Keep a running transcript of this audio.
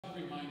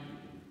remind you,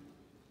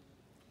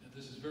 and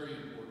this is very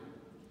important.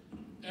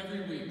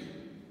 Every week,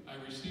 I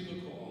receive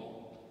a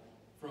call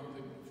from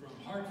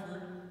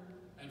Hartford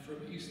and from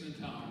Easton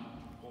Town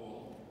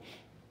Hall,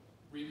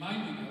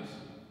 reminding us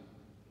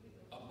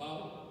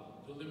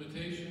about the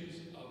limitations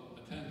of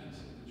attendance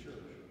in the church.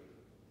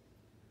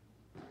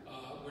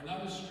 We're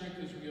not as strict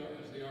as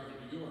they are in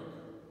New York,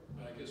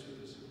 but I guess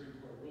with the Supreme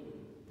Court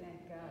ruling.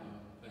 Thank God.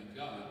 Thank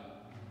God.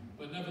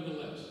 But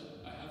nevertheless,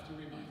 I have to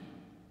remind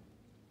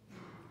you,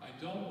 I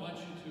don't want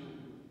you to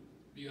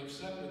be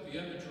upset with the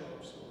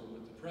Eventropes or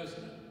with the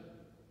president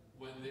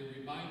when they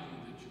remind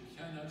you that you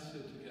cannot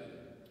sit together.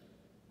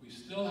 We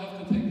still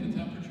have to take the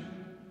temperature.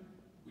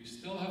 We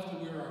still have to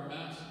wear our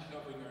masks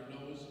covering our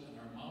nose and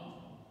our mouth.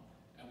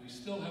 And we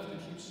still have to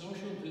keep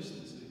social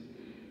distancing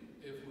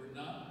if we're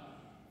not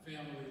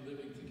family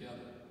living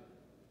together.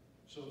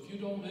 So if you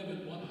don't live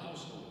in one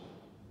household,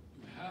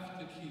 you have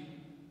to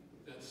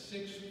keep that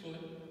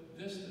 6-foot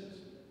distance.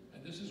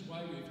 And this is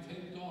why we've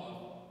taped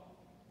off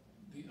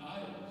the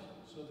aisles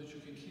so that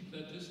you can keep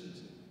that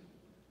distancing.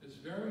 It's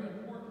very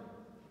important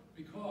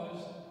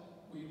because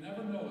we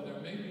never know. There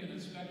may be an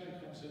inspector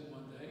comes in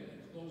one day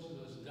and closes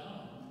us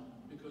down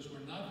because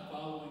we're not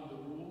following the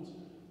rules,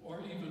 or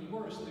even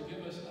worse, they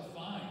give us a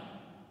fine.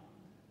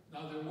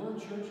 Now, there were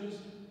churches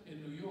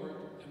in New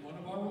York, and one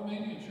of our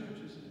Romanian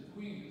churches in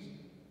Queens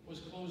was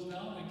closed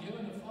down and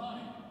given a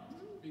fine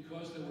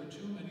because there were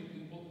too many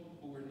people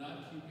who were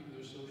not keeping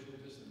their social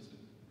distancing.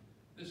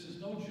 This is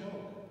no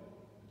joke.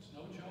 It's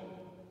no joke.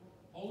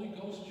 Holy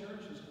Ghost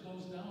Church is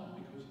closed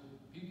down because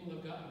people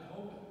have gotten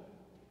COVID.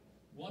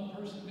 One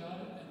person got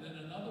it, and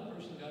then another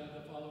person got it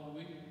the following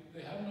week.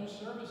 They have no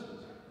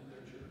services in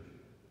their church.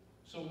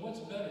 So what's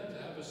better, to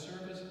have a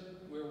service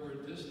where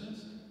we're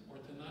distanced or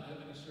to not have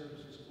any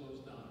services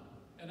closed down?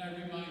 And I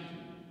remind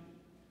you,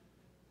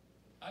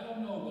 I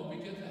don't know, when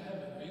we get to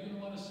heaven, are you going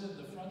to want to sit in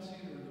the front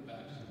seat or in the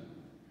back seat?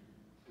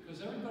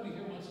 Because everybody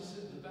here wants to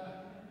sit in the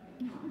back.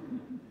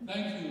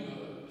 Thank you,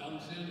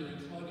 Alexander and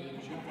Claudia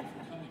and Jeffrey,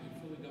 for coming and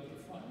filling up the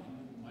front.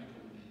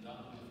 Michael and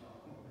Don.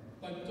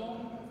 But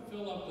don't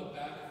fill up the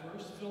back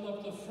first, fill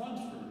up the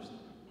front first,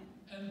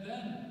 and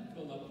then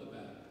fill up the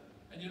back.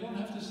 And you don't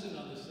have to sit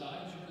on the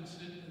sides, you can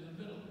sit in the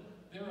middle.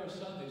 There are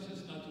Sundays,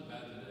 it's not too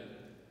bad today,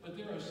 but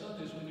there are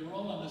Sundays when you're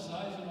all on the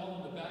sides and all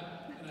on the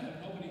back, and I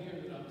have nobody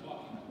here that I'm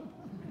talking to.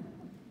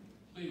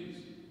 Please,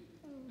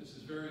 this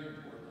is very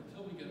important.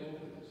 Until we get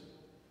over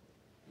this,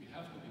 we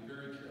have to be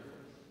very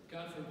careful.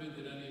 God forbid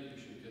that any of you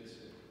should get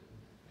sick.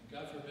 And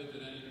God forbid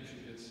that any of you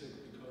should get sick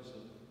because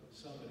of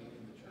somebody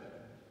in the church.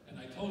 And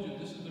I told you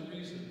this is the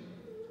reason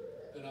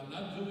that I'm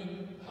not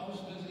doing house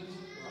visits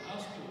or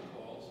hospital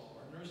calls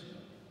or nursing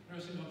homes.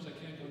 Nursing homes I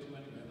can't go to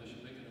anyway unless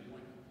you make an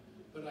appointment.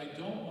 But I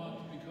don't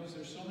want, because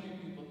there's so many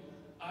people,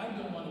 I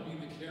don't want to be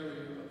the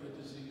carrier of the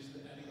disease to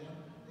anyone,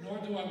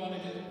 nor do I want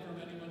to get it from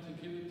anyone to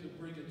give it, to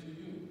bring it to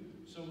you.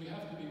 So we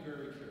have to be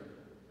very careful.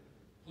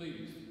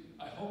 Please,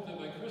 I hope that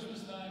by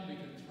Christmas time we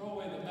can throw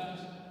away the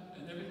mask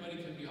and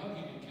everybody can be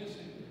hugging and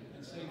kissing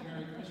and saying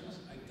Merry Christmas.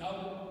 I doubt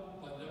it,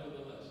 but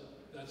nevertheless,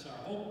 that's our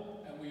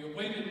hope, and we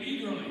await it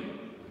eagerly.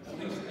 At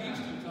least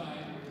Easter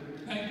time.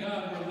 Thank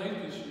God we're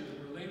late this year.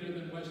 We're later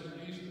than Western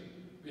Easter.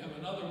 We have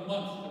another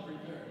month to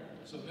prepare,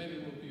 so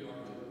maybe we'll be all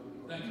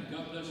right. Thank you.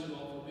 God bless you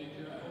all for being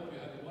here. I hope you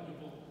had a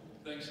wonderful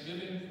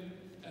Thanksgiving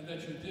and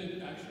that you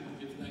did actually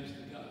give thanks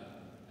to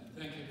God and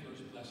thank Him for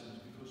His blessings,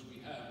 because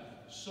we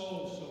have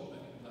so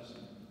many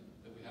blessings.